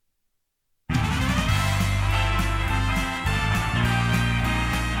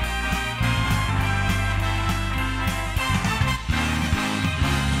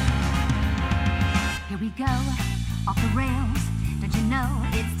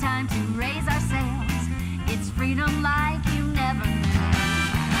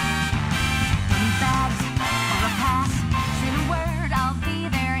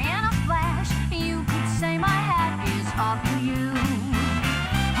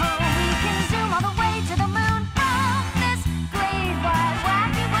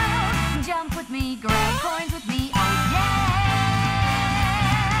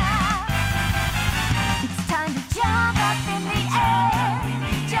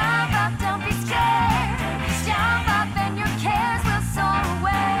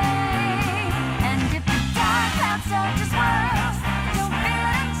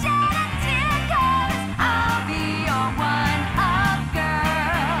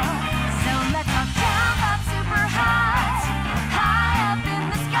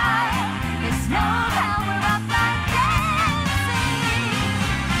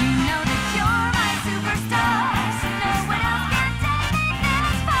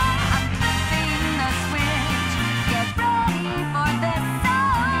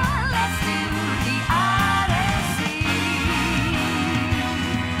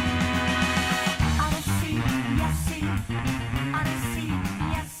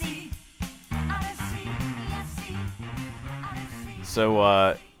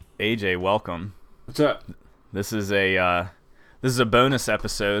So, AJ, welcome. What's up? This is a bonus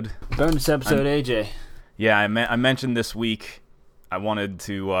episode. Bonus episode, AJ. Yeah, I mentioned this week I wanted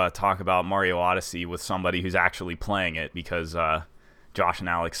to talk about Mario Odyssey with somebody who's actually playing it because Josh and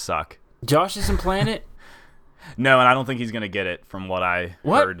Alex suck. Josh isn't playing it? No, and I don't think he's gonna get it from what I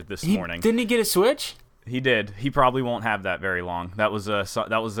heard this morning. Didn't he get a Switch? He did. He probably won't have that very long. That was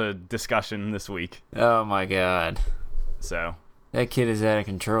a discussion this week. Oh my god. So that kid is out of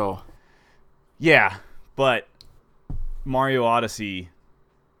control. Yeah, but Mario Odyssey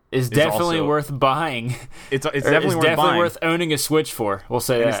is definitely also worth buying. It's definitely worth owning a Switch for. We'll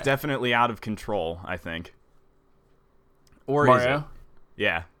say that. It's definitely out of control, I think. Or Mario? Is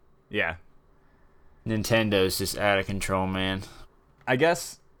it? Yeah. Nintendo's just out of control, man. I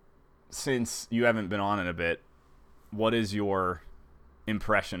guess since you haven't been on in a bit, what is your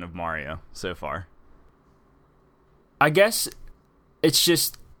impression of Mario so far? I guess it's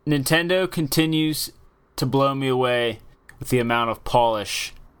just Nintendo continues to blow me away with the amount of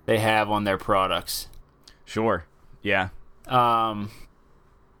polish they have on their products. Sure. Yeah.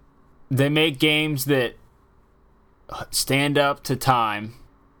 They make games that stand up to time.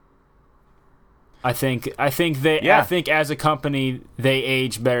 I think as a company they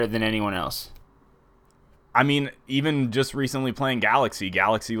age better than anyone else. I mean, even just recently playing Galaxy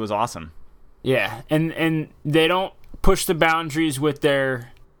was awesome. Yeah, and they don't push the boundaries with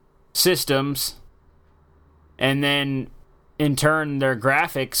their systems, and then in turn their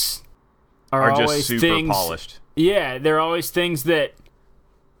graphics are just always super polished. Yeah, they're always things that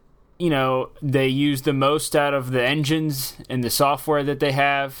they use the most out of the engines and the software that they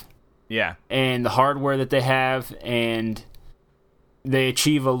have. Yeah. And the hardware that they have, and they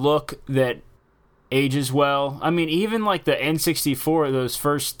achieve a look that ages well. I mean, even like the N64, those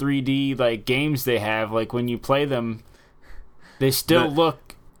first 3D like games they have, like when you play them, they still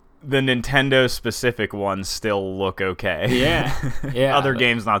look. The Nintendo specific ones still look okay. Yeah. Other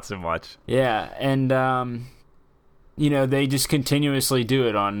games not so much. Yeah, and they just continuously do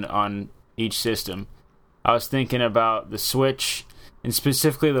it on each system. I was thinking about the Switch and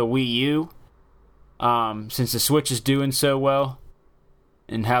specifically the Wii U, since the Switch is doing so well,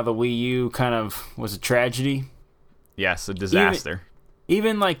 and how the Wii U kind of was a tragedy. Yes, a disaster.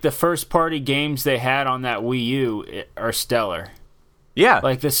 Even like the first-party games they had on that Wii U are stellar. Yeah.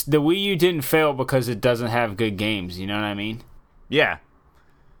 Like the Wii U didn't fail because it doesn't have good games, you know what I mean? Yeah.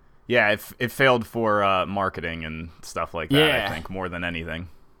 Yeah, it failed for marketing and stuff like that, yeah. I think, more than anything.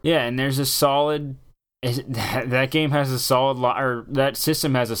 Yeah, and there's a solid... That game has a solid or that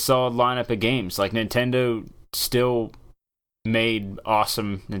system has a solid lineup of games. Like Nintendo still made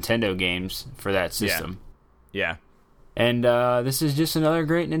awesome Nintendo games for that system. Yeah. And this is just another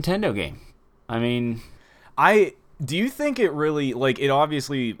great Nintendo game. I mean, do you think it really it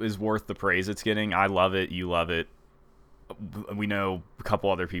obviously is worth the praise it's getting? I love it, you love it. We know a couple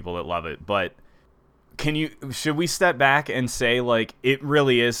other people that love it, but should we step back and say it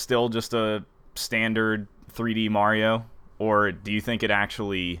really is still just a standard 3D Mario, or do you think it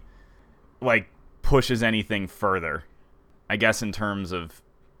actually pushes anything further? I guess in terms of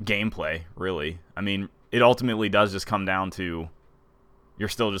gameplay, really. I mean, it ultimately does just come down to you're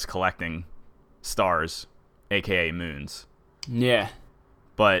still just collecting stars, aka moons. Yeah.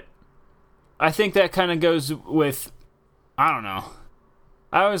 But I think that kind of goes with, I don't know.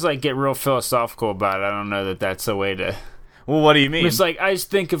 I always get real philosophical about it. I don't know that that's the way to. Well, what do you mean? It's I just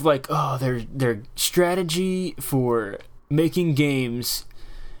think of their strategy for making games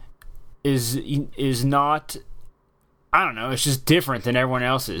is not, I don't know, it's just different than everyone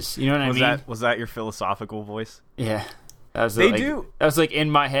else's. You know what I mean? Was that your philosophical voice? Yeah. That was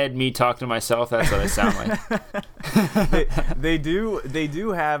in my head, me talking to myself. That's what I sound like. they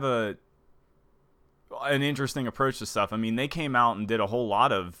do have an interesting approach to stuff. I mean, they came out and did a whole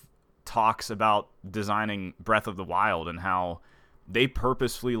lot of talks about designing Breath of the Wild and how they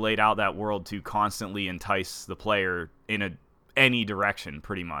purposefully laid out that world to constantly entice the player in any direction,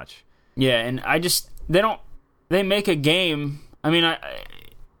 pretty much. Yeah, and they make a game. I mean,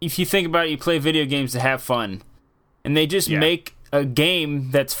 if you think about it, you play video games to have fun, and they just make a game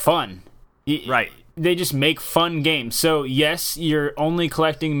that's fun. Right. They just make fun games. So yes, you're only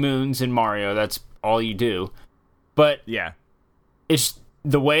collecting moons in Mario. That's all you do. But yeah, it's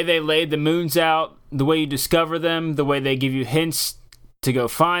the way they laid the moons out, the way you discover them, the way they give you hints to go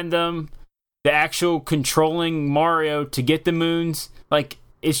find them, the actual controlling Mario to get the moons,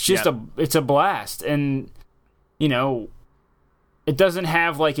 it's just it's a blast. And it doesn't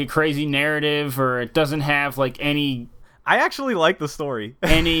have a crazy narrative, or it doesn't have any I actually like the story.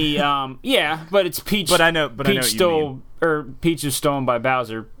 And he, yeah, but it's Peach. But I know what you mean. Or Peach is stolen by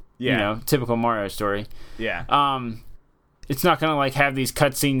Bowser. Yeah. You know, typical Mario story. Yeah. It's not gonna like have these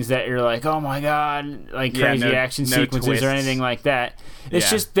cutscenes that you're like, oh my god, like Yeah, crazy action sequences twists. or anything like that. It's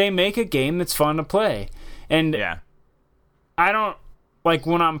Yeah. just they make a game that's fun to play, and Yeah. I don't like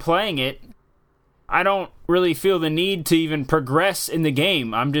when I'm playing it. I don't really feel the need to even progress in the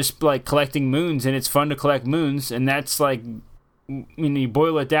game. I'm just like collecting moons, and it's fun to collect moons, and that's like, when you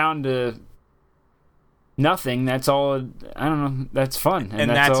boil it down to nothing, that's all. I don't know. That's fun,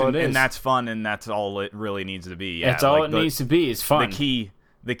 and that's all it is. And that's fun, and that's all it really needs to be. Yeah, that's all it needs to be. Is fun.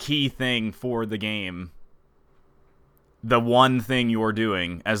 The key thing for the game, the one thing you're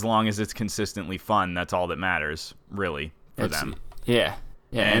doing, as long as it's consistently fun, that's all that matters, really, for them. Yeah.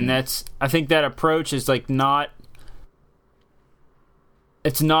 Yeah, and that's, I think that approach is like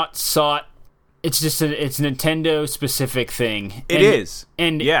it's not sought. It's just it's a Nintendo specific thing. It is.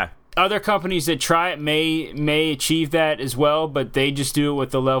 And yeah, other companies that try it may achieve that as well, but they just do it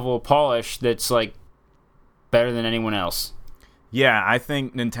with the level of polish that's like better than anyone else. Yeah, I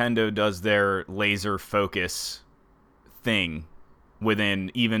think Nintendo does their laser focus thing within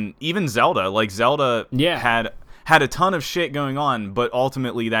even Zelda. Like Zelda had a ton of shit going on, but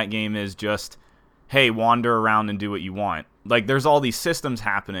ultimately that game is just, hey, wander around and do what you want. Like there's all these systems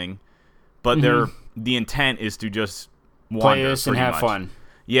happening, but the intent is to just wander, play this and have fun.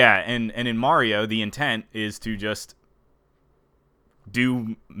 Yeah, and in Mario, the intent is to just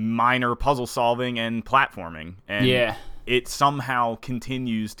do minor puzzle solving and platforming. And it somehow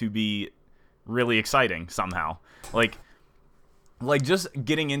continues to be really exciting somehow. Like just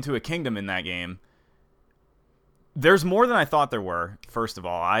getting into a kingdom in that game, there's more than I thought there were. First of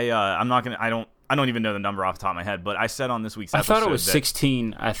all, I don't even know the number off the top of my head, but I said on this week's episode I thought it was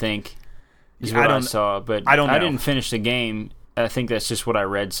 16, I think, is what I saw, but I don't know. I didn't finish the game. I think that's just what I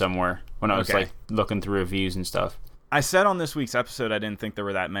read somewhere when I was like looking through reviews and stuff. I said on this week's episode I didn't think there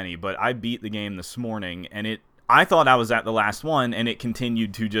were that many, but I beat the game this morning, and I thought I was at the last one, and it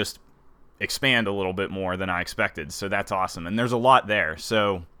continued to just expand a little bit more than I expected, so that's awesome. And there's a lot there,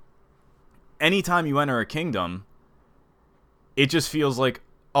 so anytime you enter a kingdom, it just feels like,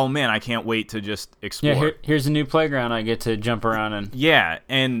 oh man, I can't wait to just explore. Yeah, here's a new playground I get to jump around in. Yeah,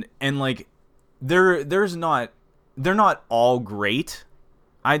 and like they're not all great.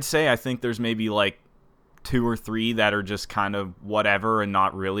 I'd say I think there's maybe like 2 or 3 that are just kind of whatever and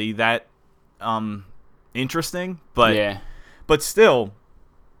not really that interesting, but still,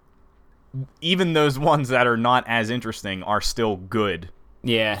 even those ones that are not as interesting are still good.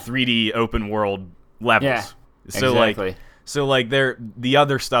 Yeah. 3D open world levels. Yeah. So exactly. The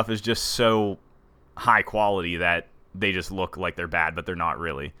other stuff is just so high quality that they just look like they're bad, but they're not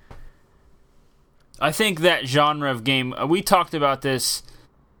really. I think that genre of game, we talked about this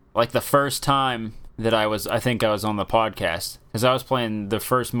like the first time that I think I was on the podcast, because I was playing the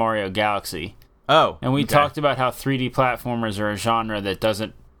first Mario Galaxy. Oh. And we talked about how 3D platformers are a genre that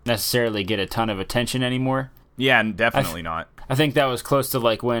doesn't necessarily get a ton of attention anymore. Yeah, definitely not. I think that was close to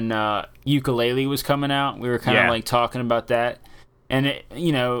like when Yooka-Laylee was coming out. We were kind of like talking about that. And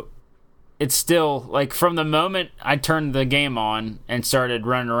it's still like from the moment I turned the game on and started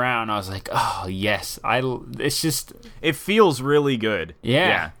running around, I was like, oh yes, it's just, it feels really good.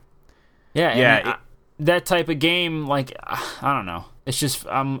 Yeah. That type of game, like, I don't know. It's just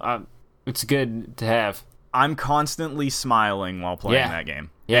it's good to have. I'm constantly smiling while playing that game.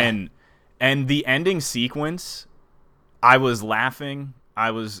 Yeah. And the ending sequence, I was laughing.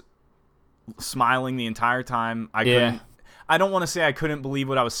 I was smiling the entire time. I don't want to say I couldn't believe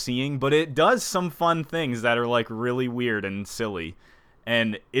what I was seeing, but it does some fun things that are like really weird and silly.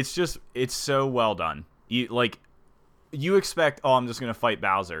 And it's so well done. You expect, oh, I'm just going to fight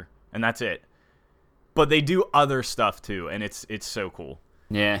Bowser, and that's it. But they do other stuff too, and it's so cool.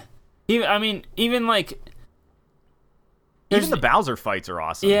 Yeah. Even like, even the Bowser fights are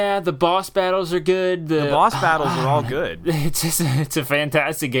awesome. Yeah, the boss battles are good. The boss battles are all good. It's a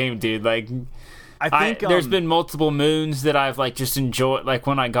fantastic game, dude. Like, I think there's been multiple moons that I've like just enjoyed. Like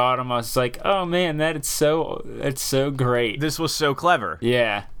when I got them, I was like, oh man, it's so great. This was so clever.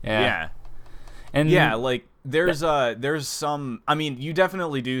 Yeah. And yeah, like there's some. I mean, you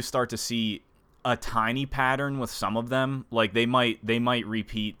definitely do start to see a tiny pattern with some of them. Like they might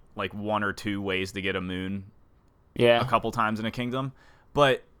repeat like 1 or 2 ways to get a moon. Yeah. A couple times in a kingdom,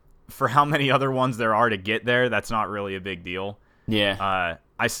 but for how many other ones there are to get there, that's not really a big deal. Yeah.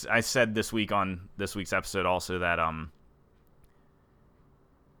 I said this week on this week's episode also that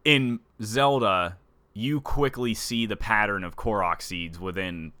in Zelda you quickly see the pattern of Korok seeds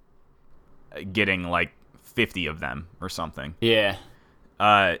within getting like 50 of them or something. Yeah.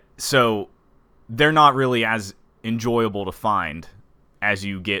 So they're not really as enjoyable to find as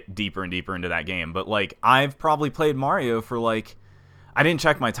you get deeper and deeper into that game. But like, I've probably played Mario for like, I didn't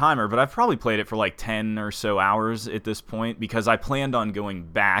check my timer, but I've probably played it for like 10 or so hours at this point, because I planned on going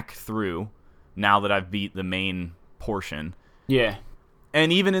back through now that I've beat the main portion. Yeah.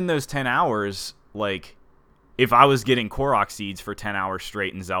 And even in those 10 hours, like, if I was getting Korok seeds for 10 hours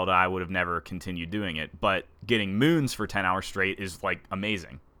straight in Zelda, I would have never continued doing it. But getting moons for 10 hours straight is like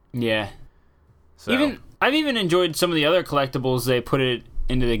amazing. Yeah. So I've even enjoyed some of the other collectibles they put it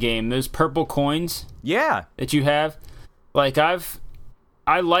into the game. Those purple coins yeah. that you have. Like,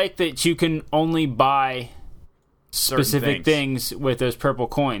 I like that you can only buy specific things with those purple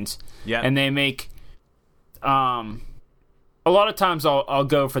coins. Yeah. And they make a lot of times I'll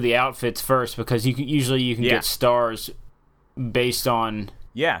go for the outfits first, because you can get stars based on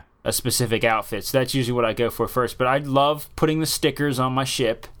Yeah. a specific outfit. So that's usually what I go for first. But I love putting the stickers on my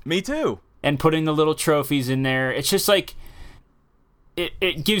ship Me too. and putting the little trophies in there. It's just like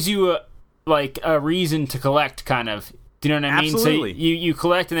it gives you a reason to collect, kind of. Do you know what I mean? Absolutely. So you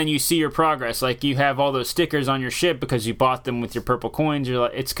collect and then you see your progress. Like, you have all those stickers on your ship because you bought them with your purple coins.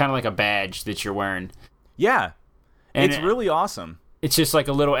 It's kind of like a badge that you're wearing. Yeah. And it's really awesome. It's just like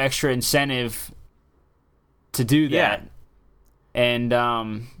a little extra incentive to do that. Yeah.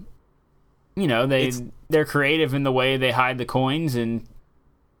 And they're creative in the way they hide the coins, and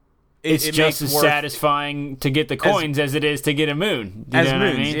it's just as satisfying to get the coins as it is to get a moon. Do you know moons,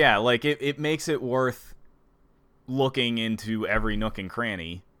 what I mean? yeah. Like, it makes it worth looking into every nook and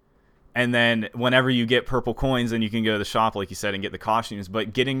cranny. And then whenever you get purple coins, then you can go to the shop, like you said, and get the costumes.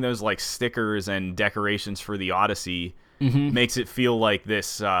 But getting those like stickers and decorations for the Odyssey makes it feel like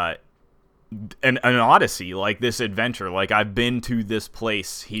this an Odyssey, like this adventure. Like, I've been to this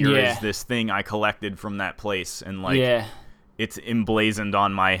place. Here is this thing I collected from that place, and like it's emblazoned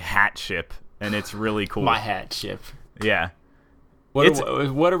on my hat ship, and it's really cool. My hat ship. Yeah.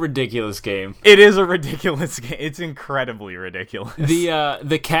 What a ridiculous game. It is a ridiculous game. It's incredibly ridiculous.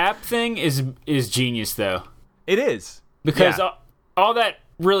 The cap thing is genius, though. It is. Because all that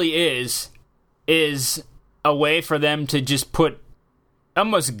really is a way for them to just put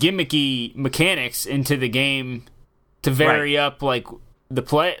almost gimmicky mechanics into the game to vary up like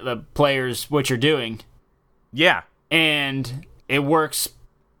the players what you're doing. Yeah. And it works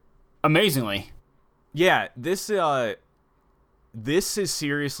amazingly. Yeah, this is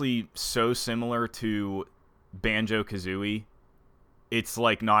seriously so similar to Banjo-Kazooie. It's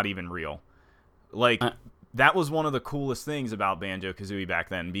like not even real. Like, that was one of the coolest things about Banjo-Kazooie back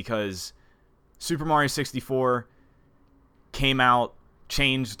then, because Super Mario 64 came out,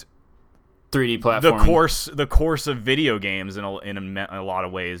 changed 3D platforming. the course of video games in a lot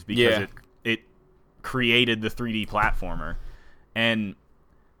of ways, because it created the 3D platformer. And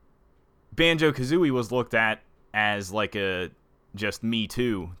Banjo-Kazooie was looked at as like a just Me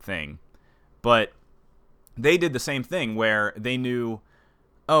Too thing. But they did the same thing, where they knew,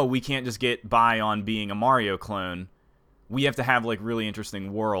 oh, we can't just get by on being a Mario clone. We have to have like really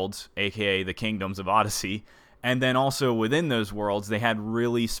interesting worlds, aka the Kingdoms of Odyssey. And then also within those worlds, they had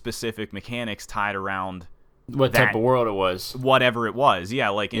really specific mechanics tied around what type of world it was. Whatever it was. Yeah,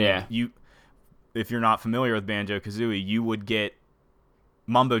 like if you're not familiar with Banjo-Kazooie, you would get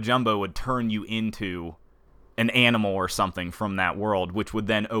Mumbo Jumbo would turn you into an animal or something from that world, which would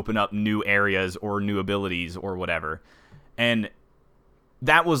then open up new areas or new abilities or whatever. And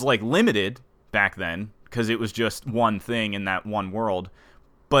that was like limited back then, because it was just one thing in that one world.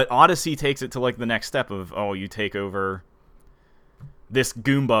 But Odyssey takes it to like the next step of, oh, you take over this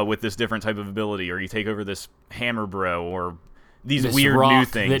Goomba with this different type of ability, or you take over this Hammer Bro, or these this weird rock new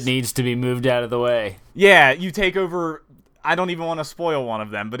things that needs to be moved out of the way. Yeah, you take over. I don't even want to spoil one of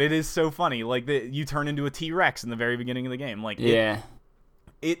them, but it is so funny. Like, you turn into a T-Rex in the very beginning of the game. Like,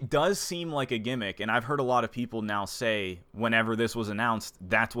 it does seem like a gimmick, and I've heard a lot of people now say, whenever this was announced,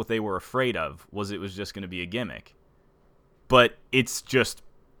 that's what they were afraid of, was it was just going to be a gimmick. But it's just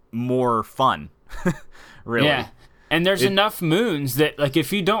more fun, really. Yeah, and there's enough moons that, like,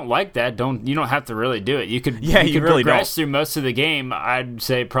 if you don't like that, you don't have to really do it. You could you could really progress through most of the game, I'd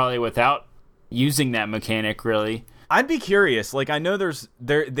say, probably without using that mechanic, really. I'd be curious. Like, I know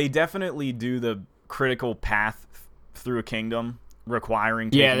they definitely do the critical path through a kingdom requiring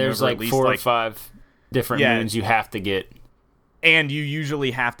there's over like 4 or 5 different moons you have to get, and you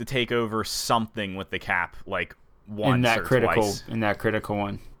usually have to take over something with the cap, like once or twice. In that critical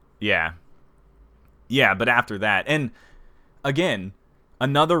one. Yeah, but after that, and again,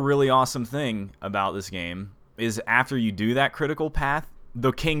 another really awesome thing about this game is after you do that critical path,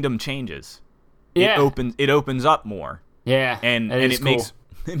 the kingdom changes. Yeah. it opens up more. Yeah, And that is it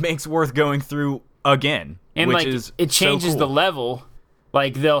cool. makes worth going through again. And which like is it changes so the cool. level.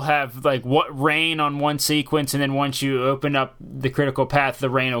 Like they'll have like what rain on one sequence, and then once you open up the critical path, the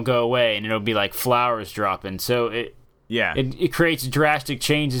rain will go away, and it'll be like flowers dropping. So it creates drastic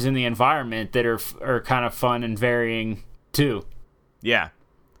changes in the environment that are kind of fun and varying too. Yeah.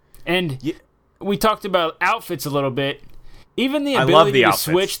 And we talked about outfits a little bit. Even the I love ability the to outfits.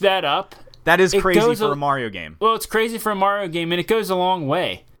 switch that up. That is It crazy goes for a- a Mario game. Well, it's crazy for a Mario game, and it goes a long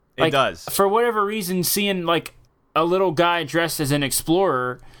way. It does. For whatever reason, seeing like a little guy dressed as an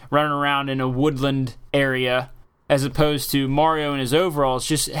explorer running around in a woodland area as opposed to Mario in his overalls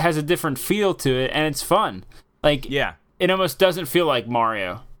just has a different feel to it, and it's fun. Like, Yeah. it almost doesn't feel like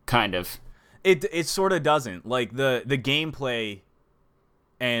Mario, kind of. It sort of doesn't. Like the gameplay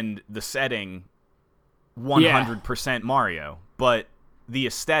and the setting 100% Mario, but the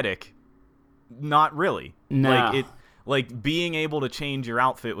aesthetic not really. No. Like being able to change your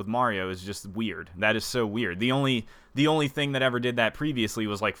outfit with Mario is just weird. That is so weird. The only thing that ever did that previously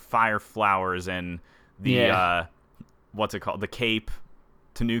was like fire flowers and the what's it called? The cape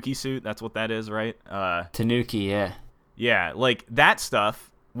Tanuki suit. That's what that is, right? Tanuki, yeah. Yeah, like that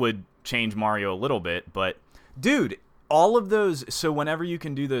stuff would change Mario a little bit, but dude, all of those. So whenever you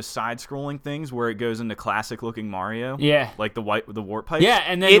can do those side-scrolling things where it goes into classic-looking Mario, Yeah. like the warp pipe, Yeah,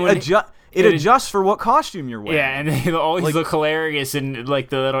 and then it when adjusts for what costume you're wearing. Yeah, and they always Like- look hilarious in like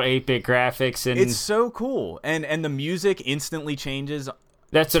the little 8-bit graphics, and It's so cool, and the music instantly changes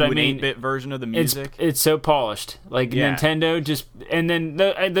that's what to I an mean. 8-bit version of the It's music. it's so polished. Like Yeah. Nintendo just, and then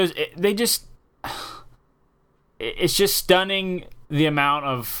those they just, it's just stunning the amount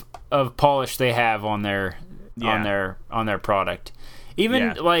of polish they have on their on their product. Even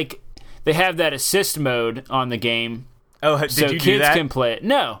Yeah. like they have that assist mode on the game, Oh, did so you do kids that? can play it.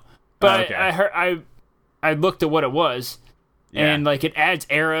 No, but Oh, okay. I heard I looked at what it was, Yeah. and like it adds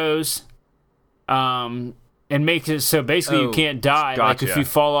arrows, and makes it so basically you Oh, can't die. Like if gotcha. you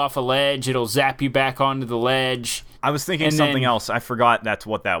fall off a ledge, it'll zap you back onto the ledge. I was thinking and something then- else. I forgot that's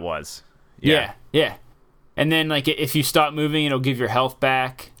what that was. Yeah. And then like if you stop moving, it'll give your health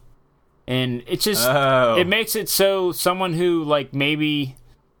back, and it just Oh. it makes it so someone who like maybe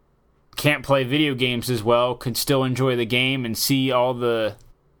can't play video games as well can still enjoy the game and see all the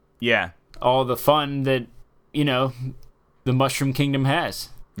fun that the Mushroom Kingdom has.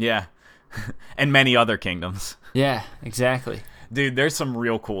 Yeah. And many other kingdoms. Yeah, exactly. Dude, there's some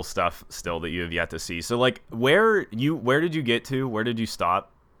real cool stuff still that you have yet to see. So like where did you get to? Where did you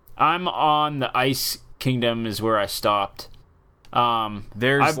stop? I'm on the Ice Kingdom is where I stopped.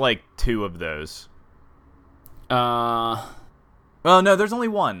 There's like 2 of those. Uh Well, no, there's only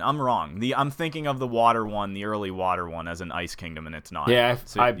one. I'm wrong. I'm thinking of the water one, the early water one, as an ice kingdom, and it's not. yeah,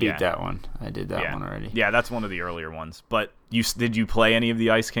 So, I beat yeah. that one. I did that Yeah. one already. Yeah, that's one of the earlier ones. But did you play any of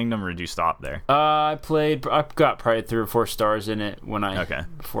the Ice Kingdom, or did you stop there? I got probably 3 or 4 stars in it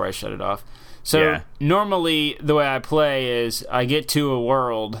before I shut it off. So Yeah. normally the way I play is I get to a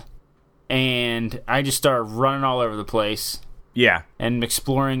world and I just start running all over the place Yeah. and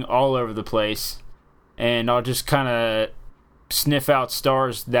exploring all over the place, and I'll just kind of sniff out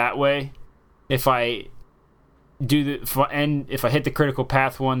stars that way. If I if I hit the critical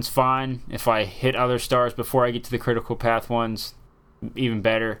path ones, fine. If I hit other stars before I get to the critical path ones, even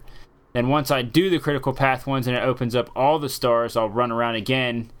better. Then once I do the critical path ones and it opens up all the stars, I'll run around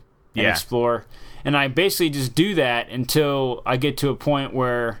again and Yeah. explore. And I basically just do that until I get to a point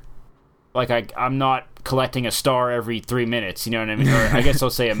where like I'm not collecting a star every 3 minutes, you know what I mean? Or I guess I'll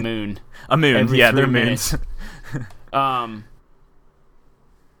say a moon. A moon. Every Yeah, 3 they're minutes. moons.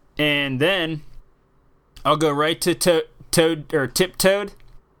 And then I'll go right to Toad or Tiptoad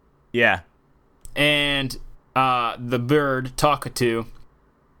Yeah. and the bird Talkatoo,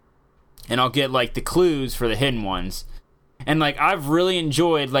 and I'll get like the clues for the hidden ones. And like I've really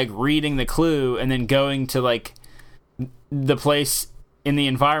enjoyed like reading the clue and then going to like the place in the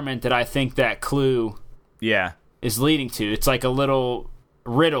environment that I think that clue Yeah. is leading to. It's like a little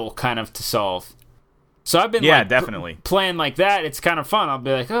riddle kind of to solve. So I've been definitely. playing like that. It's kind of fun. I'll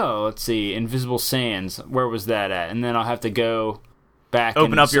be like, oh, let's see, Invisible Sands. Where was that at? And then I'll have to go back.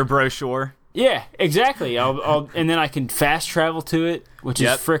 Open and up your brochure. Yeah, exactly. I'll and then I can fast travel to it, which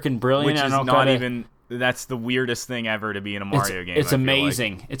Yep. is freaking brilliant. Which I is don't not gotta- even. That's the weirdest thing ever to be in a Mario game. It's I feel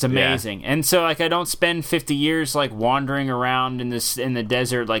amazing. like. It's amazing. And so like I don't spend 50 years like wandering around in the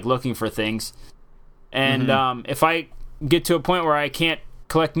desert like looking for things. And Mm-hmm. if I get to a point where I can't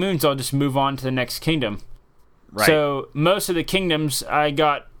collect moons, I'll just move on to the next kingdom. Right. So most of the kingdoms I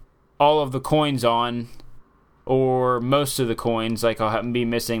got all of the coins on, or most of the coins. Like I'll be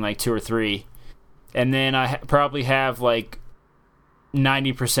missing like 2 or 3. and then I probably have like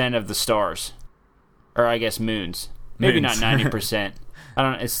 90% of the stars, or I guess moons. Maybe not 90%. I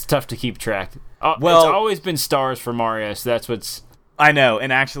don't. It's tough to keep track. Well, it's always been stars for Mario, so that's what's. I know,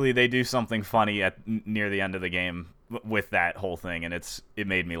 and actually, they do something funny near the end of the game with that whole thing, and it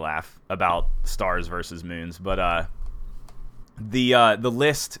made me laugh about stars versus moons. But the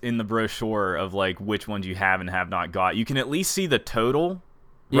list in the brochure of like which ones you have and have not got, you can at least see the total,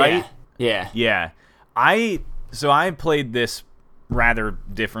 right? Yeah. I played this rather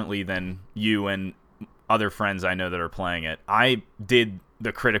differently than you and other friends I know that are playing it. I did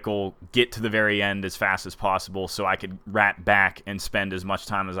the critical get to the very end as fast as possible so I could rat back and spend as much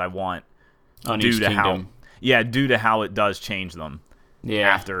time as I want on each kingdom. Due to how it does change them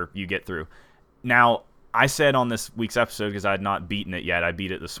after you get through. Now, I said on this week's episode, because I had not beaten it yet, I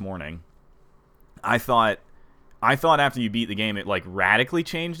beat it this morning, I thought after you beat the game it like radically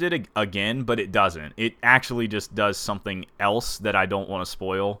changed it again, but it doesn't. It actually just does something else that I don't want to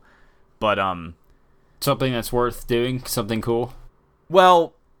spoil. But something that's worth doing, something cool.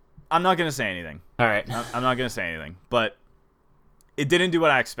 Well, I'm not going to say anything. All right. I'm not going to say anything, but it didn't do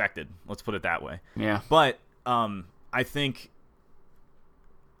what I expected. Let's put it that way. Yeah. But I think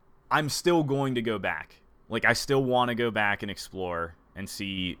I'm still going to go back. Like, I still want to go back and explore and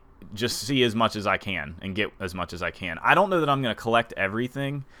see as much as I can and get as much as I can. I don't know that I'm going to collect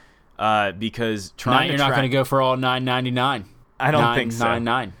everything because you're not going to go for all $9.99. I don't think so.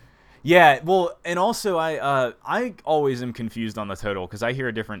 $9.99. Yeah, well, and also I always am confused on the total because I hear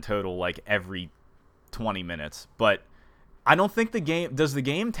a different total like every 20 minutes. But I don't think the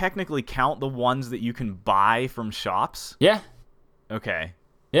game technically count the ones that you can buy from shops? Yeah. Okay.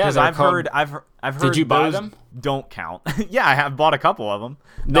 Yeah, because I've heard. Did you buy those them? Don't count. Yeah, I have bought a couple of them.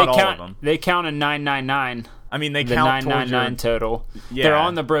 Not all of them. They count in $9.99. I mean, they the count $9.99 total. Yeah. They're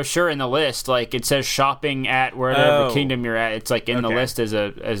on the brochure in the list. Like it says, shopping at wherever kingdom you're at. It's like in the list as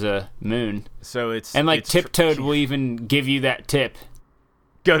a moon. So it's and like Tiptoad will even give you that tip.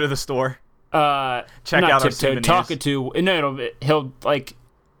 Go to the store. Check out our souvenirs. Talkatoo. No, he'll like.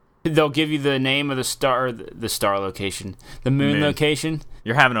 They'll give you the name of the star location, the moon location.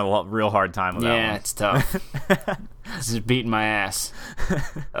 You're having a real hard time with that one. Yeah, it's tough. This is beating my ass.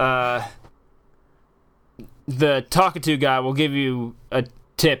 The Talkatoo guy will give you a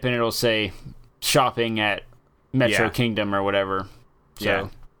tip, and it'll say shopping at Metro Kingdom or whatever.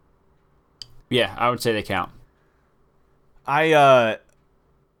 So, yeah, I would say they count. I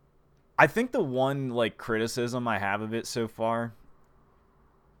think the one like criticism I have of it so far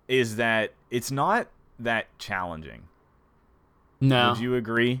is that it's not that challenging. No. Would you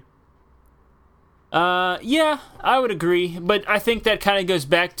agree? Yeah, I would agree, but I think that kind of goes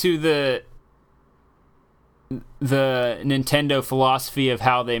back to the Nintendo philosophy of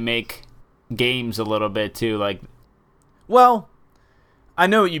how they make games a little bit too. Like, well, I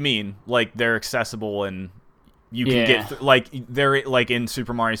know what you mean. Like they're accessible and you can get like they're like in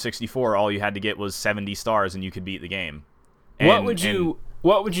Super Mario 64. All you had to get was 70 stars and you could beat the game. What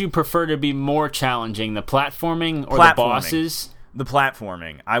would you prefer to be more challenging, the platforming or the bosses? The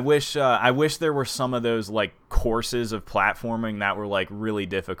platforming. I wish there were some of those like courses of platforming that were like really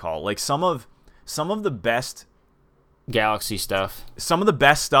difficult. Like some of the best Galaxy stuff. Some of the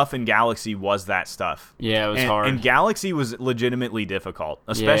best stuff in Galaxy was that stuff. Yeah, it was hard. And Galaxy was legitimately difficult,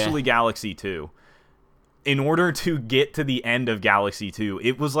 especially Galaxy 2. In order to get to the end of Galaxy 2,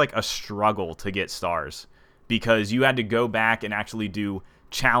 it was like a struggle to get stars because you had to go back and actually do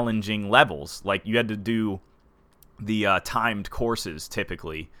challenging levels. Like you had to do the timed courses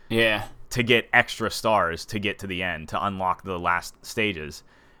typically. Yeah. To get extra stars to get to the end to unlock the last stages.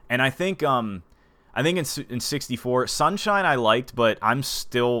 And I think in 64 Sunshine I liked, but I'm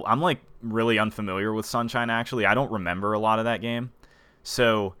like really unfamiliar with Sunshine actually. I don't remember a lot of that game.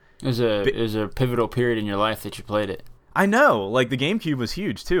 So it was a pivotal period in your life that you played it. I know, like the GameCube was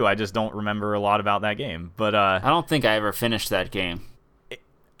huge too. I just don't remember a lot about that game. But I don't think I ever finished that game.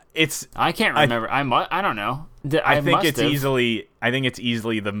 I can't remember. I don't know. I think it's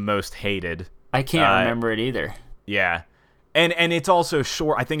easily the most hated. I can't remember it either. Yeah. And it's also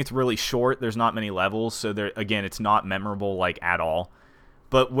short. I think it's really short. There's not many levels, so it's not memorable like at all.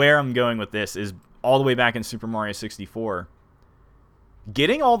 But where I'm going with this is all the way back in Super Mario 64.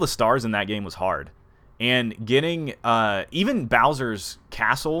 Getting all the stars in that game was hard. And getting even Bowser's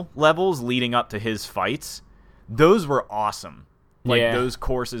castle levels leading up to his fights, those were awesome. Like those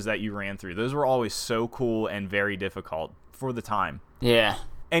courses that you ran through, those were always so cool and very difficult for the time. Yeah.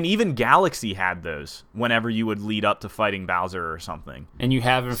 And even Galaxy had those whenever you would lead up to fighting Bowser or something. And you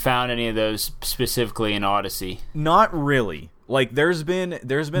haven't found any of those specifically in Odyssey? Not really. Like there's been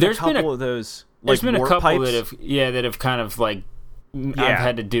a couple of those. There's been a warp couple pipes. that have kind of like I've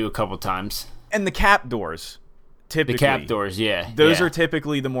had to do a couple times. And the cap doors. Typically, The cap doors, yeah. Those are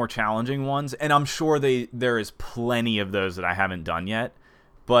typically the more challenging ones, and I'm sure there is plenty of those that I haven't done yet.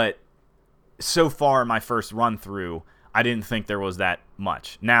 But so far, my first run through, I didn't think there was that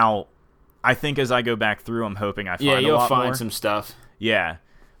much. Now, I think as I go back through, I'm hoping I find a lot more. Yeah, you'll find some stuff. Yeah,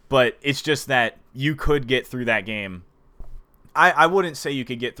 but it's just that you could get through that game. I wouldn't say you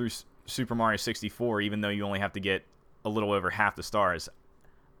could get through Super Mario 64, even though you only have to get a little over half the stars.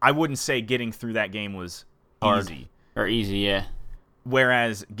 I wouldn't say getting through that game was easy. Or easy, yeah.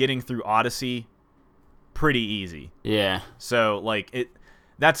 Whereas getting through Odyssey, pretty easy. Yeah. So, like,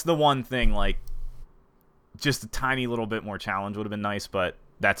 that's the one thing, like, just a tiny little bit more challenge would have been nice, but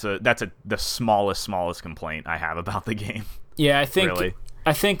that's the smallest complaint I have about the game. Yeah, I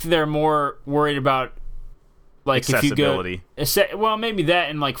think they're more worried about, like, accessibility. If you go, well, maybe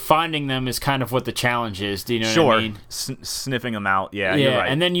that, and like finding them is kind of what the challenge is. Do you know Sure. what I mean? Sniffing them out. Yeah, you're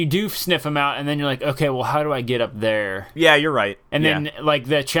right. And then you do sniff them out, and then you're like, okay, well, how do I get up there? Yeah, you're right. And then like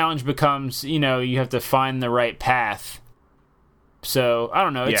the challenge becomes, you have to find the right path. So I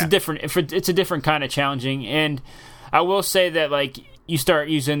don't know. It's a different kind of challenging, and I will say that like you start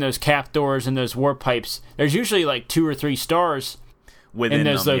using those cap doors and those warp pipes. There's usually like 2 or 3 stars within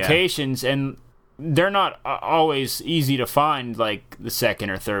those locations, and they're not always easy to find, like the second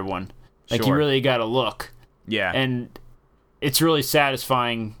or third one. Like, you really got to look. Yeah. And it's really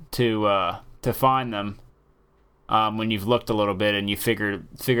satisfying to find them when you've looked a little bit and you figure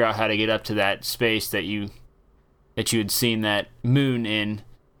out how to get up to that space that you had seen that moon in.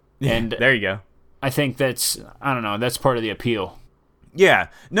 And there you go. I think that's part of the appeal. Yeah.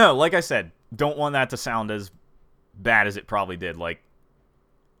 No, like I said, don't want that to sound as bad as it probably did. Like,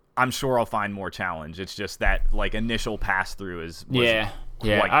 I'm sure I'll find more challenge. It's just that like initial pass through was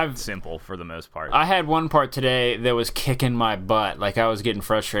quite simple for the most part. I had one part today that was kicking my butt. Like, I was getting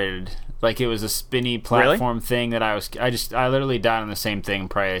frustrated. Like, it was a spinny platform thing that I literally died on the same thing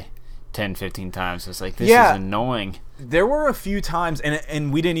probably 10, 15 times. It's like, this is annoying. There were a few times,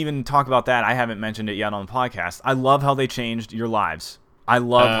 and we didn't even talk about that. I haven't mentioned it yet on the podcast. I love how they changed your lives. I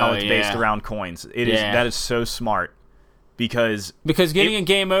love how it's based around coins. That is so smart. Because getting a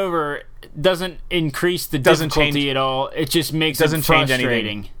game over doesn't increase the difficulty at all. It just makes it frustrating. Change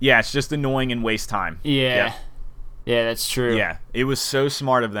anything. Yeah, it's just annoying and waste time. Yeah, that's true. Yeah, it was so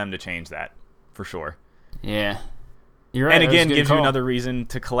smart of them to change that, for sure. Yeah, you're right. And again, gives you another reason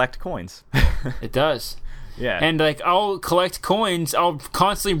to collect coins. It does. Yeah. And like, I'll collect coins. I'll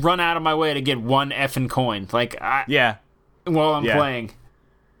constantly run out of my way to get one effing coin. Like, while I'm playing.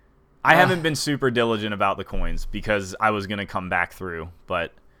 I haven't been super diligent about the coins because I was going to come back through,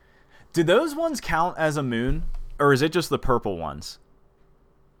 but do those ones count as a moon, or is it just the purple ones?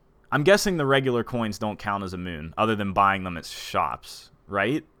 I'm guessing the regular coins don't count as a moon, other than buying them at shops,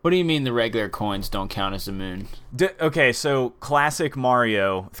 right? What do you mean the regular coins don't count as a moon? Okay, so classic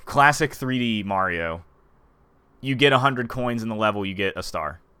 3D Mario, you get 100 coins in the level, you get a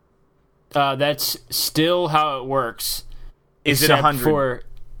star. That's still how it works. Is it 100?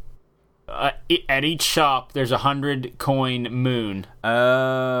 At each shop, there's 100 coin moon.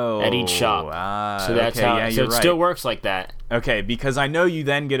 Oh, at each shop. So that's how. Yeah, so it still works like that. Okay, because I know you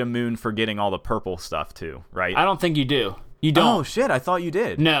then get a moon for getting all the purple stuff too, right? I don't think you do. You don't. Oh shit! I thought you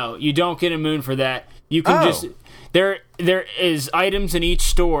did. No, you don't get a moon for that. You can just there is items in each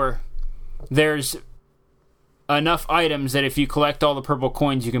store. There's enough items that if you collect all the purple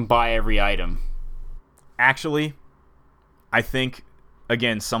coins, you can buy every item. Actually, I think.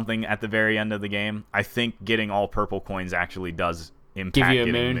 Again, something at the very end of the game. I think getting all purple coins actually does impact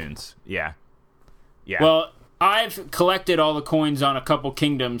getting moons. Yeah. Well, I've collected all the coins on a couple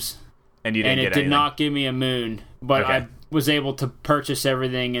kingdoms, and you didn't get anything. Not give me a moon. But I was able to purchase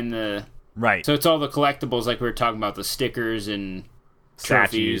everything in the So it's all the collectibles, like we were talking about, the stickers and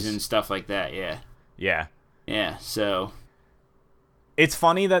trophies and stuff like that. Yeah. So. It's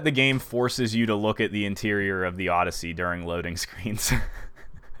funny that the game forces you to look at the interior of the Odyssey during loading screens.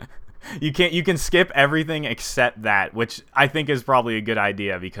 You can skip everything except that, which I think is probably a good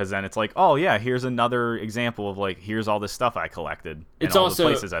idea, because then it's like, oh yeah, here's another example of like, here's all this stuff I collected and all the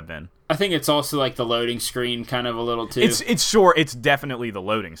places I've been. I think it's also like the loading screen kind of a little too. It's definitely the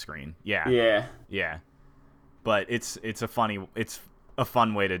loading screen. Yeah. But it's a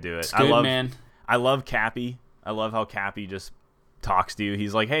fun way to do it. It's good, man. I love Cappy. I love how Cappy just talks to you.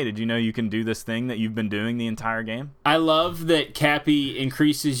 He's like, hey, did you know you can do this thing that you've been doing the entire game? I love that Cappy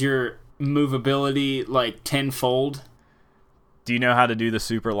increases your movability like tenfold. Do you know how to do the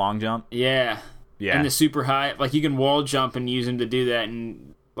super long jump? Yeah. And the super high, like you can wall jump and use him to do that,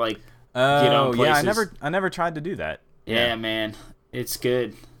 and like Oh, yeah, places. I never tried to do that. Yeah, man, it's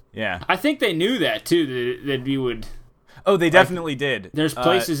good. Yeah. I think they knew that too. That you would. Oh, they definitely did. There's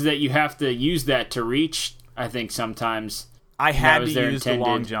places that you have to use that to reach. I think sometimes. I had to was use their the long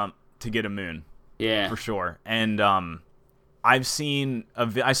intended- jump to get a moon. Yeah. For sure. And I've seen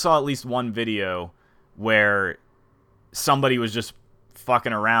I saw at least one video where somebody was just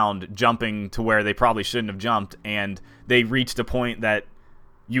fucking around jumping to where they probably shouldn't have jumped, and they reached a point that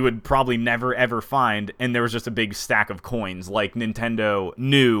you would probably never ever find, and there was just a big stack of coins. Like Nintendo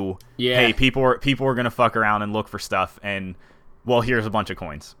knew, hey, people are gonna fuck around and look for stuff, and well, here's a bunch of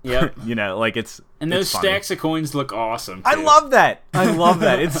coins. Yep. You know, like it's And those it's funny. stacks of coins look awesome. Too. I love that. I love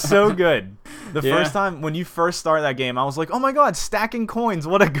that. It's so good. The Yeah. first time when you first start that game, I was like, "Oh my god, stacking coins!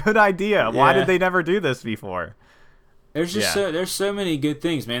 What a good idea! Why Yeah. did they never do this before?" There's just Yeah. there's so many good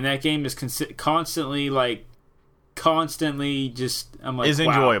things, man. That game is constantly just. I'm like, Is wow.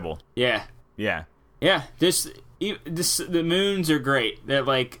 enjoyable. Yeah, Yeah. yeah. The moons are great. That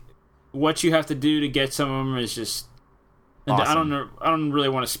like what you have to do to get some of them is just. And I Awesome. don't know. I don't really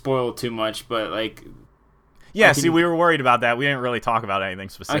want to spoil too much, but like Yeah. can- See, we were worried about that. We didn't really talk about anything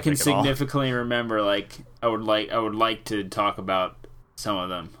specific. I can at all. significantly remember. Like I would like to talk about some of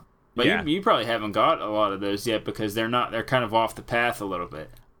them, but Yeah. you probably haven't got a lot of those yet because they're kind of off the path a little bit.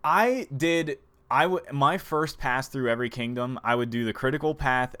 My first pass through every kingdom, I would do the critical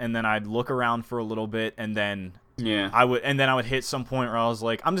path, and then I'd look around for a little bit, and then Yeah, I would hit some point where I was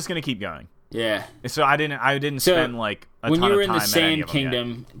like, I'm just gonna keep going. yeah. So I didn't So, spend like a When ton you were of in time the at any Sand of them yet.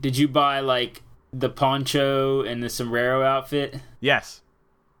 Kingdom, did you buy like the poncho and the sombrero outfit? Yes.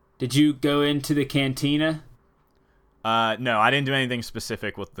 Did you go into the cantina? No, I didn't do anything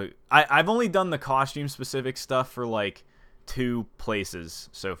specific with the. I've only done the costume specific stuff for like 2 places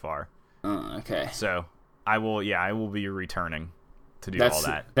so far. Oh, okay. So I will be returning to do all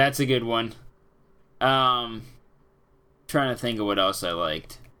that. That's a good one. Trying to think of what else I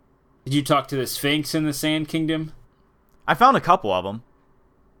liked. Did you talk to the Sphinx in the Sand Kingdom? I found a couple of them.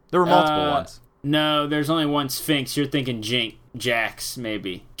 There were multiple ones. No, there's only one Sphinx. You're thinking Jax,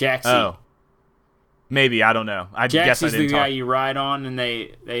 maybe. Jaxie. Oh, maybe, I don't know. I guess I Jaxie's the didn't guy talk. you ride on and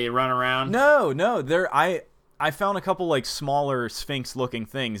they run around. No, I found a couple like smaller Sphinx looking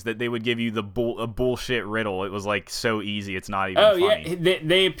things that they would give you a bullshit riddle. It was like so easy, it's not even funny.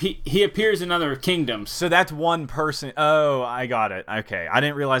 Yeah, he appears in other kingdoms. So that's one person. Oh, I got it. Okay, I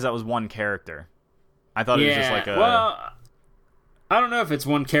didn't realize that was one character. I thought it was just like a. Well, I don't know if it's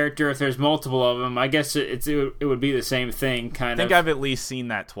one character, if there's multiple of them. I guess it would be the same thing, kind I think of. I've at least seen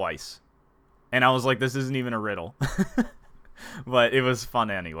that twice, and I was like, this isn't even a riddle. But it was fun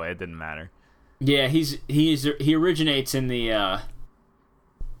anyway. It didn't matter. Yeah, he originates in the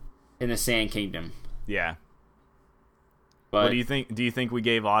Sand Kingdom. Yeah. But What do you think? Do you think we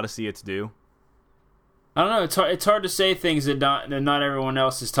gave Odyssey its due? I don't know. It's hard to say things that not everyone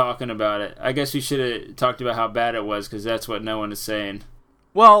else is talking about it. I guess we should have talked about how bad it was because that's what no one is saying.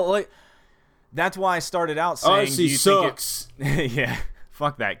 Well, like that's why I started out saying, Odyssey do you sucks. think yeah,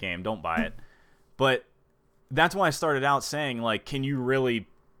 fuck that game. Don't buy it. But that's why I started out saying, like, can you really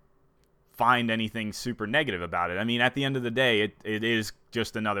find anything super negative about it? I mean, at the end of the day, it is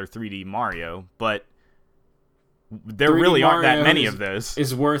just another 3D Mario, but there 3D really aren't that Mario many of those.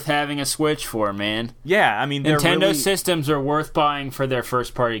 Is worth having a Switch for, man. Yeah, I mean, they're Nintendo really, systems are worth buying for their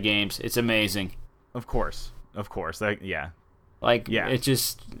first party games. It's amazing. of course. Like, yeah. Like, Yeah. it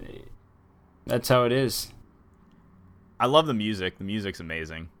just that's how it is. I love the music. The music's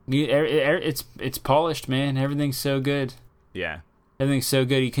amazing. It's polished, man. Everything's so good. Yeah. Everything's so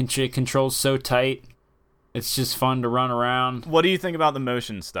good. It controls so tight. It's just fun to run around. What do you think about the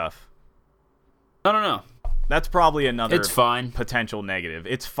motion stuff? I don't know. That's probably another It's fine. potential negative.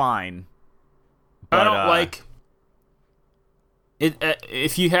 It's fine. I But, don't like it.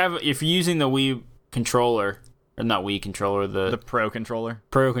 If you're using the Wii controller, or not Wii controller, the Pro controller.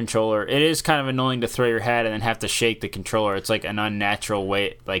 Pro controller, it is kind of annoying to throw your hat and then have to shake the controller. It's like an unnatural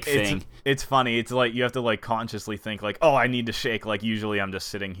thing. It's funny. It's like you have to like consciously think like, oh, I need to shake. Like usually I'm just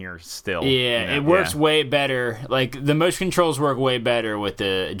sitting here still. Yeah, you know? it works way better. Like the motion controls work way better with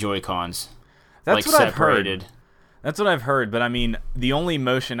the Joy-Cons. That's like what separated. I've heard. That's what I've heard. But I mean, the only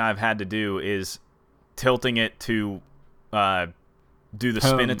motion I've had to do is tilting it to do the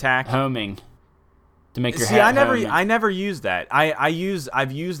spin attack. Homing. To make your See, hat I never used that. I've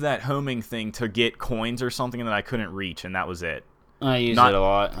used that homing thing to get coins or something that I couldn't reach, and that was it. I use not- it a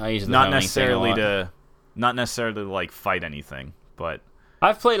lot. I use the Not homing necessarily thing a lot. not necessarily to like fight anything, but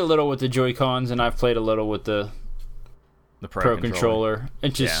I've played a little with the Joy-Cons, and I've played a little with the the Pro controller.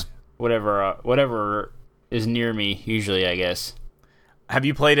 It's just whatever is near me, usually, I guess. Have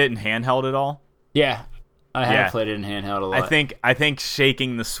you played it in handheld at all? Yeah, I have Yeah. played it in handheld a lot. I think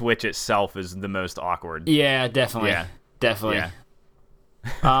shaking the Switch itself is the most awkward. Yeah, definitely. Yeah. Definitely.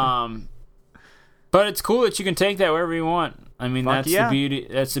 Yeah. But it's cool that you can take that wherever you want. I mean, Fuck that's yeah. the beauty.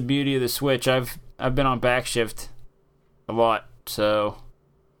 That's the beauty of the Switch. I've been on backshift a lot, so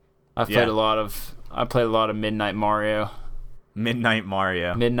I've played Yeah. I played a lot of Midnight Mario, Midnight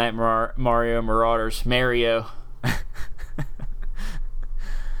Mario. Mario Marauders, Mario.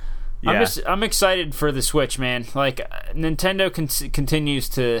 Yeah. I'm excited for the Switch, man. Like Nintendo continues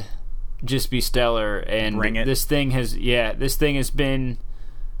to just be stellar, and Bring it. this thing has been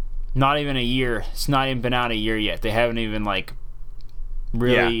not even a year. It's not even been out a year yet. They haven't even like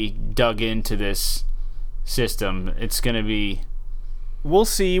really dug into this system. It's gonna be. We'll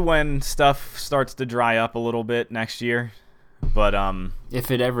see when stuff starts to dry up a little bit next year, but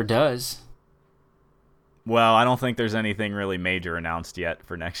If it ever does. well, I don't think there's anything really major announced yet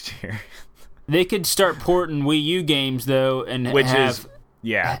for next year. They could start porting Wii U games though, and Which have is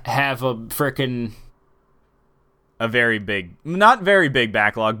yeah, have a frickin' a very big, not very big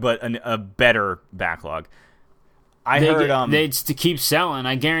backlog, but a better backlog. I heard they'd to keep selling.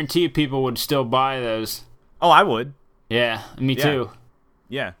 I guarantee you people would still buy those. oh, I would. Yeah, me Yeah. too.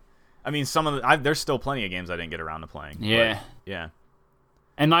 Yeah. I mean, some of there's still plenty of games I didn't get around to playing. but Yeah. yeah.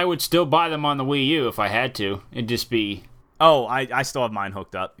 And I would still buy them on the Wii U if I had to. It'd just be Oh, I still have mine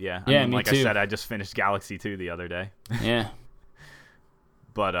hooked up. Yeah. I Yeah, mean, me like too. I said, I just finished Galaxy 2 the other day. yeah.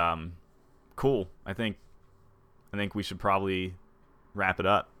 But cool. I think we should probably wrap it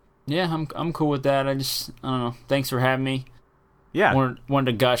up. Yeah, I'm cool with that. I don't know. Thanks for having me. Yeah.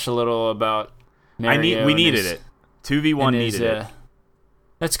 Wanted to gush a little about Mario. We and needed his- it. 2v1 and his, needed it.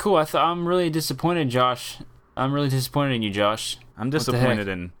 That's cool. I'm really disappointed, Josh. I'm really disappointed in you, Josh. I'm the heck? disappointed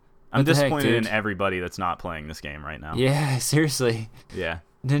in What the heck, disappointed in dude? everybody that's not playing this game right now. Yeah, seriously. Yeah.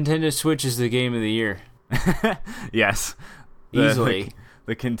 Nintendo Switch is the game of the year. Yes. Easily.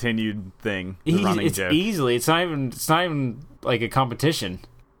 The continued thing. The running It's joke. easily. It's not even like a competition.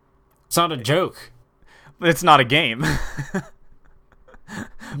 It's not a joke. It's not a game.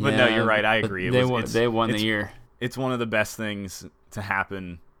 But no, Yeah, you're right. I but agree. They won the it's- year It's one of the best things to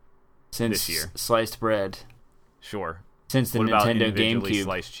happen. since this year. sliced bread. Sure. Since the What about Nintendo individually GameCube.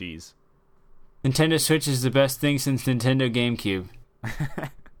 sliced cheese? Nintendo Switch is the best thing since Nintendo GameCube.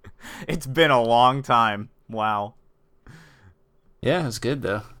 It's been a long time. Wow. Yeah, it's good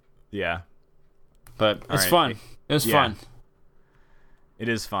though. Yeah. But All it's right. fun. It was Yeah. fun. It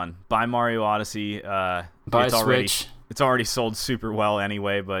is fun. Buy Mario Odyssey. Buy it's already Switch. it's already sold super well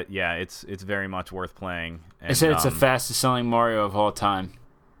anyway, but yeah, it's very much worth playing. I And, said it's the fastest selling Mario of all time.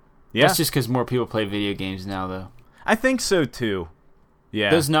 yeah. That's just because more people play video games now, though. I think so too. Yeah.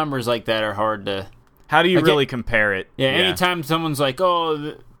 Those numbers like that are hard to. How do you like really compare it? Yeah, anytime someone's like,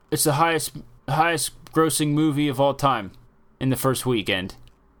 "Oh, it's the highest grossing movie of all time," in the first weekend.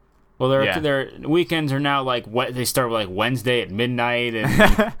 Well, their weekends are now like they start like Wednesday at midnight,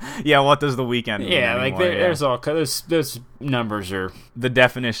 and Yeah, what does the weekend mean yeah, like anymore? there's all those numbers are The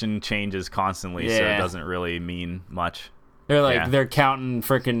definition changes constantly, so it Yeah. doesn't really mean much. they're like Yeah. they're counting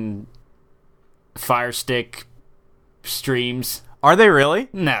freaking Fire Stick streams. Are they really?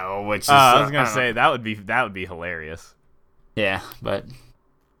 No, which is I was gonna I don't say know. that would be hilarious. Yeah, but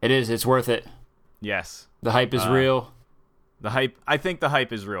it's worth it. Yes, The hype is real. the hype. I think the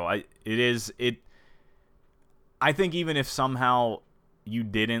hype is real. I think even if somehow you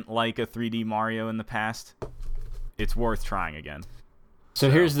didn't like a 3D Mario in the past, it's worth trying again.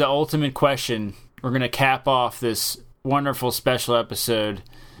 So here's the ultimate question. We're going to cap off this wonderful special episode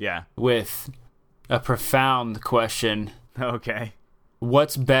Yeah. with a profound question. Okay.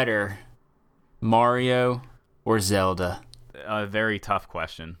 What's better, Mario or Zelda? A very tough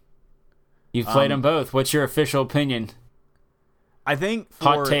question. You've played them both. What's your official opinion? I think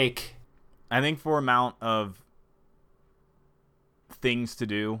Hot take. I think for amount of things to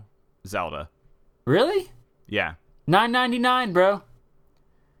do, Zelda. Really? Yeah. $9.99, bro.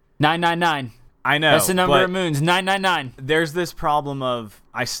 $9.99. I know. That's the number but of moons. $9.99. there's this problem of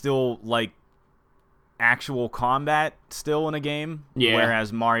I still like actual combat still in a game, Yeah.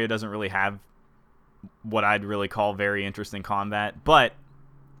 whereas Mario doesn't really have what I'd really call very interesting combat, but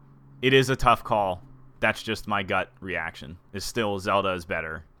it is a tough call. That's just my gut reaction. Is still Zelda is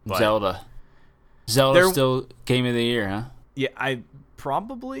better. But Zelda's still game of the year, huh? Yeah, I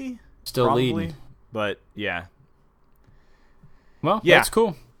probably Still leading. but yeah. Well, Yeah. that's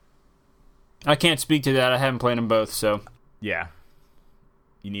cool. I can't speak to that. I haven't played them both, so Yeah.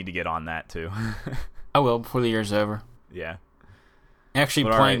 You need to get on that too. I will before the year's over. Yeah. Actually,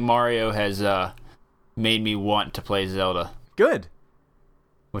 But all playing right. Mario has made me want to play Zelda. Good.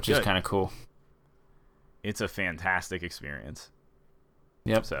 which is Good. kind of cool. It's a fantastic experience.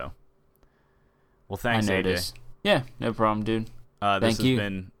 Yep. So, well, thanks, I AJ. noticed. Yeah, no problem, dude. This Thank has you.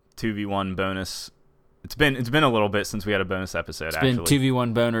 been 2v1 bonus. It's been a little bit since we had a bonus episode. It's actually, been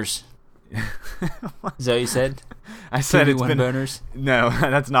 2v1 boners. Is that what you said? I said 2v1 it's been boners. No,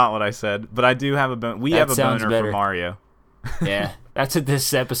 that's not what I said. But I do have a we That have a sounds boner better. for Mario. Yeah, that's what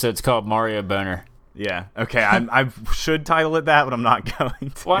this episode's called, Mario Boner. Yeah. Okay. I should title it that, but I'm not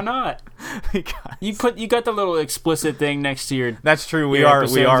going to. Why not? Because You got the little explicit thing next to your. that's true. We Your are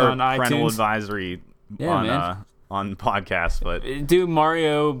episodes on parental iTunes? advisory Yeah, man. on podcasts, but Do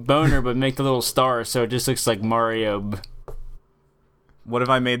Mario Boner, but make the little star so it just looks like Mario. what if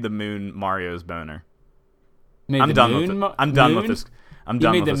I made the moon Mario's boner? Made I'm the done moon with it. Mo- I'm done with moon? this. I'm You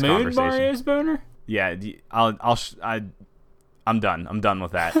done made with the this moon conversation. Mario's boner? Yeah, I'm done. I'm done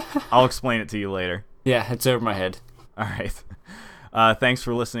with that. I'll explain it to you later. Yeah, it's over my head. All right. Thanks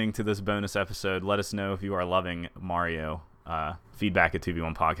for listening to this bonus episode. Let us know if you are loving Mario. Feedback at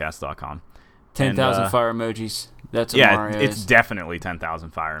 2v1podcast.com. 10,000 And, fire emojis. That's what Yeah, Mario it's is. definitely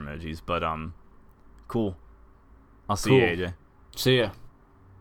 10,000 fire emojis, but cool. I'll see Cool. you, AJ. See ya.